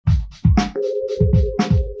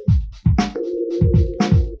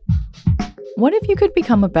What if you could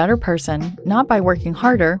become a better person, not by working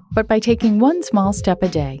harder, but by taking one small step a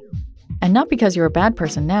day? And not because you're a bad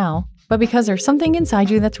person now, but because there's something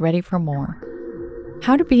inside you that's ready for more.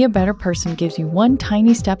 How to Be a Better Person gives you one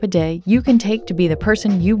tiny step a day you can take to be the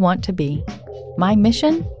person you want to be. My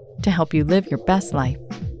mission? To help you live your best life.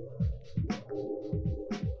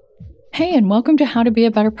 Hey, and welcome to How to Be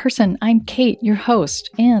a Better Person. I'm Kate, your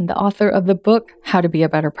host, and the author of the book, How to Be a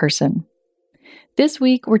Better Person. This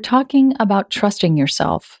week, we're talking about trusting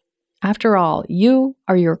yourself. After all, you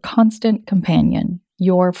are your constant companion,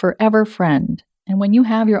 your forever friend. And when you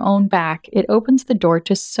have your own back, it opens the door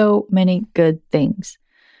to so many good things.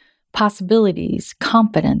 Possibilities,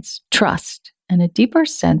 confidence, trust, and a deeper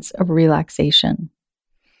sense of relaxation.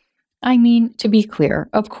 I mean, to be clear,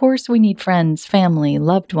 of course we need friends, family,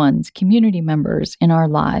 loved ones, community members in our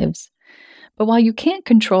lives. But while you can't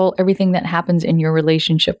control everything that happens in your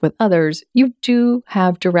relationship with others, you do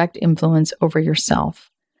have direct influence over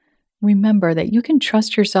yourself. Remember that you can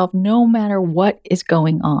trust yourself no matter what is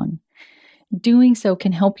going on. Doing so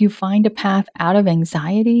can help you find a path out of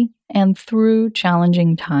anxiety and through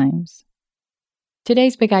challenging times.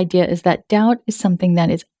 Today's big idea is that doubt is something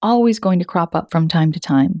that is always going to crop up from time to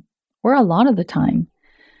time, or a lot of the time,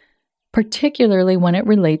 particularly when it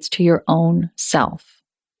relates to your own self.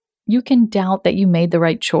 You can doubt that you made the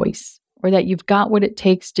right choice, or that you've got what it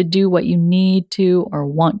takes to do what you need to or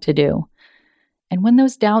want to do. And when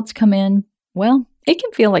those doubts come in, well, it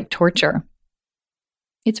can feel like torture.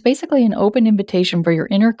 It's basically an open invitation for your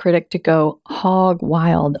inner critic to go hog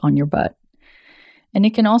wild on your butt. And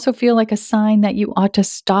it can also feel like a sign that you ought to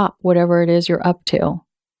stop whatever it is you're up to.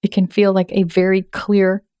 It can feel like a very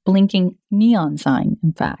clear, blinking neon sign,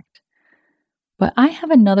 in fact. But I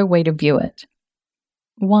have another way to view it.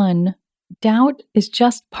 One, doubt is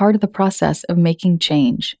just part of the process of making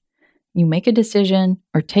change. You make a decision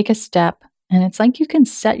or take a step, and it's like you can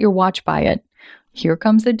set your watch by it. Here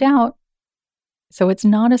comes the doubt. So it's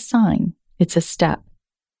not a sign, it's a step.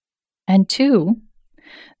 And two,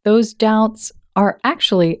 those doubts are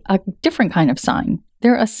actually a different kind of sign.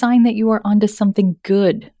 They're a sign that you are onto something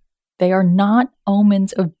good. They are not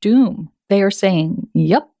omens of doom. They are saying,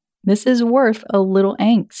 yep, this is worth a little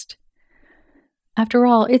angst. After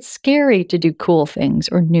all, it's scary to do cool things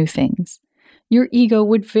or new things. Your ego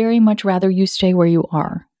would very much rather you stay where you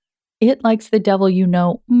are. It likes the devil you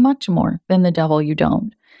know much more than the devil you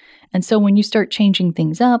don't. And so when you start changing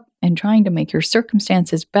things up and trying to make your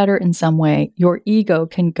circumstances better in some way, your ego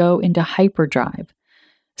can go into hyperdrive,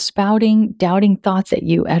 spouting doubting thoughts at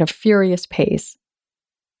you at a furious pace.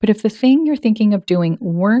 But if the thing you're thinking of doing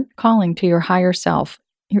weren't calling to your higher self,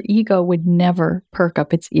 your ego would never perk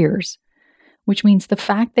up its ears, which means the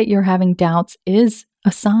fact that you're having doubts is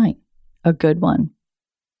a sign, a good one.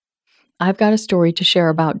 I've got a story to share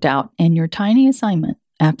about doubt and your tiny assignment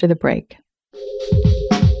after the break.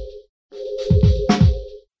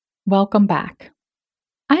 Welcome back.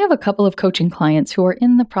 I have a couple of coaching clients who are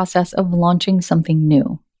in the process of launching something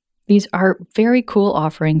new. These are very cool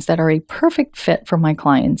offerings that are a perfect fit for my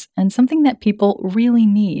clients and something that people really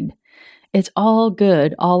need. It's all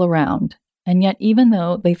good all around. And yet, even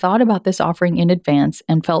though they thought about this offering in advance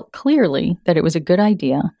and felt clearly that it was a good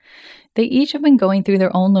idea, they each have been going through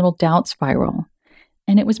their own little doubt spiral.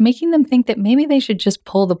 And it was making them think that maybe they should just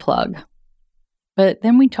pull the plug. But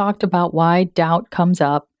then we talked about why doubt comes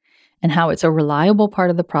up and how it's a reliable part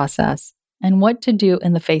of the process and what to do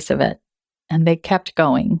in the face of it. And they kept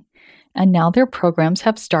going. And now their programs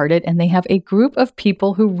have started and they have a group of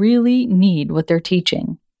people who really need what they're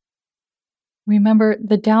teaching. Remember,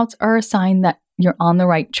 the doubts are a sign that you're on the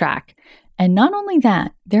right track. And not only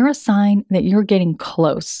that, they're a sign that you're getting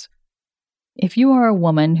close. If you are a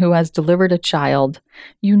woman who has delivered a child,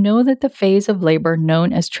 you know that the phase of labor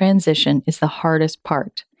known as transition is the hardest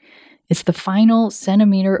part. It's the final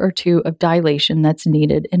centimeter or two of dilation that's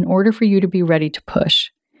needed in order for you to be ready to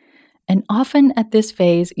push. And often at this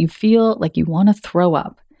phase, you feel like you want to throw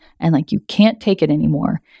up and like you can't take it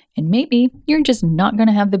anymore. And maybe you're just not going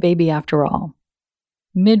to have the baby after all.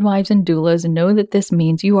 Midwives and doulas know that this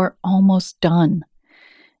means you are almost done.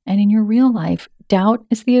 And in your real life, doubt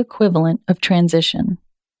is the equivalent of transition.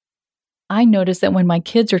 I notice that when my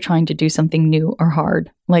kids are trying to do something new or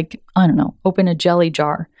hard, like, open a jelly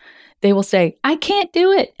jar, they will say, I can't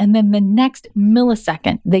do it. And then the next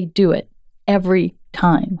millisecond, they do it every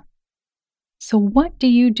time. So what do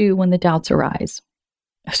you do when the doubts arise?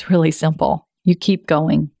 It's really simple. You keep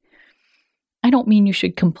going. I don't mean you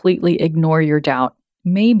should completely ignore your doubt.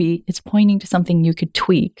 Maybe it's pointing to something you could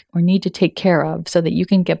tweak or need to take care of so that you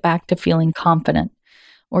can get back to feeling confident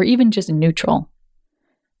or even just neutral.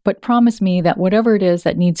 But promise me that whatever it is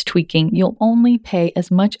that needs tweaking, you'll only pay as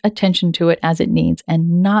much attention to it as it needs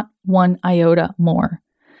and not one iota more.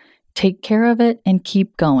 Take care of it and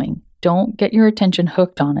keep going. Don't get your attention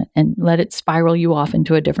hooked on it and let it spiral you off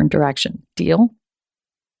into a different direction. Deal?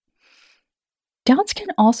 Doubts can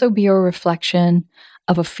also be a reflection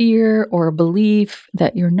of a fear or a belief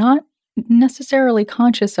that you're not necessarily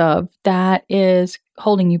conscious of that is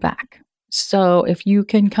holding you back. So if you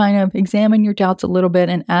can kind of examine your doubts a little bit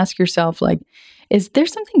and ask yourself, like, is there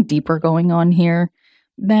something deeper going on here?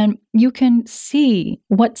 Then you can see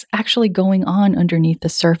what's actually going on underneath the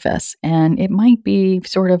surface. And it might be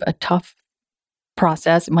sort of a tough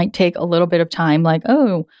process. It might take a little bit of time, like,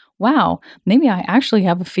 oh, wow, maybe I actually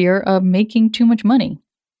have a fear of making too much money.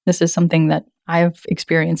 This is something that I've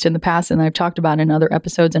experienced in the past and I've talked about in other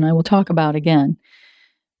episodes and I will talk about again.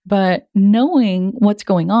 But knowing what's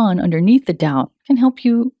going on underneath the doubt can help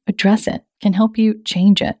you address it, can help you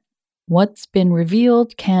change it. What's been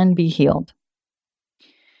revealed can be healed.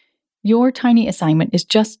 Your tiny assignment is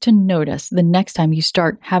just to notice the next time you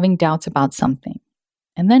start having doubts about something.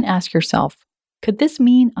 And then ask yourself, could this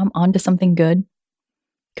mean I'm onto something good?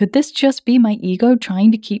 Could this just be my ego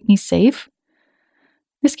trying to keep me safe?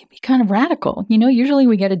 This can be kind of radical. Usually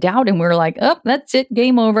we get a doubt and we're like, oh, that's it,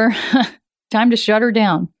 game over. Time to shut her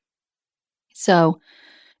down. So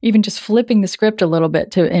even just flipping the script a little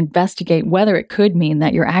bit to investigate whether it could mean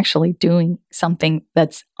that you're actually doing something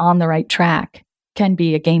that's on the right track can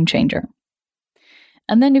be a game changer.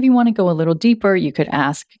 And then if you want to go a little deeper, you could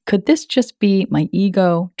ask, could this just be my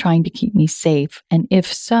ego trying to keep me safe? And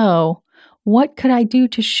if so, what could I do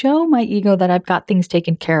to show my ego that I've got things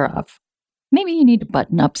taken care of? Maybe you need to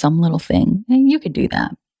button up some little thing, and you could do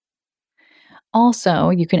that. Also,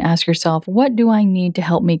 you can ask yourself, what do I need to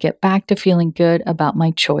help me get back to feeling good about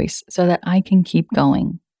my choice so that I can keep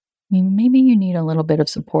going? Maybe you need a little bit of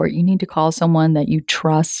support. You need to call someone that you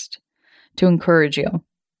trust to encourage you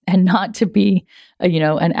and not to be,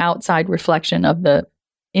 an outside reflection of the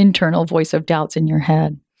internal voice of doubts in your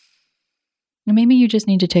head. Maybe you just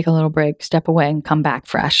need to take a little break, step away, and come back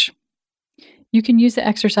fresh. You can use the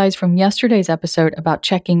exercise from yesterday's episode about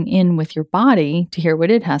checking in with your body to hear what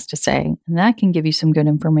it has to say, and that can give you some good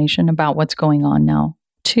information about what's going on now,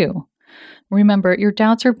 too. Remember, your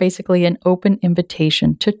doubts are basically an open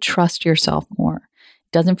invitation to trust yourself more.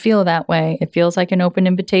 It doesn't feel that way. It feels like an open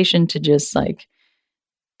invitation to just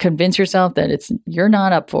convince yourself that you're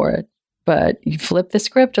not up for it. But you flip the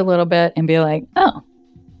script a little bit and be like, oh,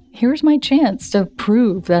 here's my chance to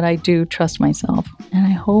prove that I do trust myself. And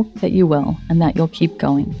I hope that you will and that you'll keep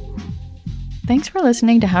going. Thanks for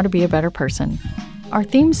listening to How to Be a Better Person. Our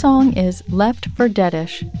theme song is Left for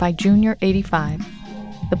Deadish by Junior85.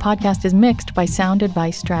 The podcast is mixed by Sound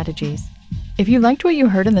Advice Strategies. If you liked what you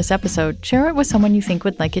heard in this episode, share it with someone you think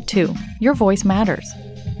would like it too. Your voice matters.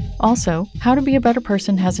 Also, How to Be a Better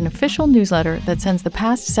Person has an official newsletter that sends the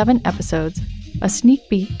past 7 episodes, a sneak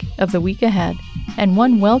peek of the week ahead, and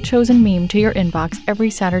one well-chosen meme to your inbox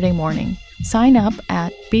every Saturday morning. Sign up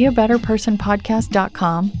at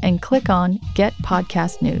beabetterpersonpodcast.com and click on Get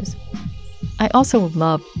Podcast News. I also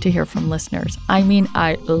love to hear from listeners. I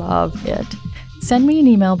love it. Send me an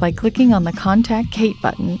email by clicking on the Contact Kate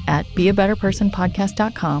button at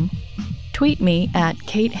beabetterpersonpodcast.com, tweet me at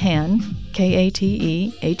Kate Han,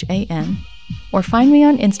 Katehan, or find me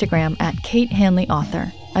on Instagram at Kate Hanley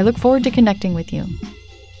Author. I look forward to connecting with you.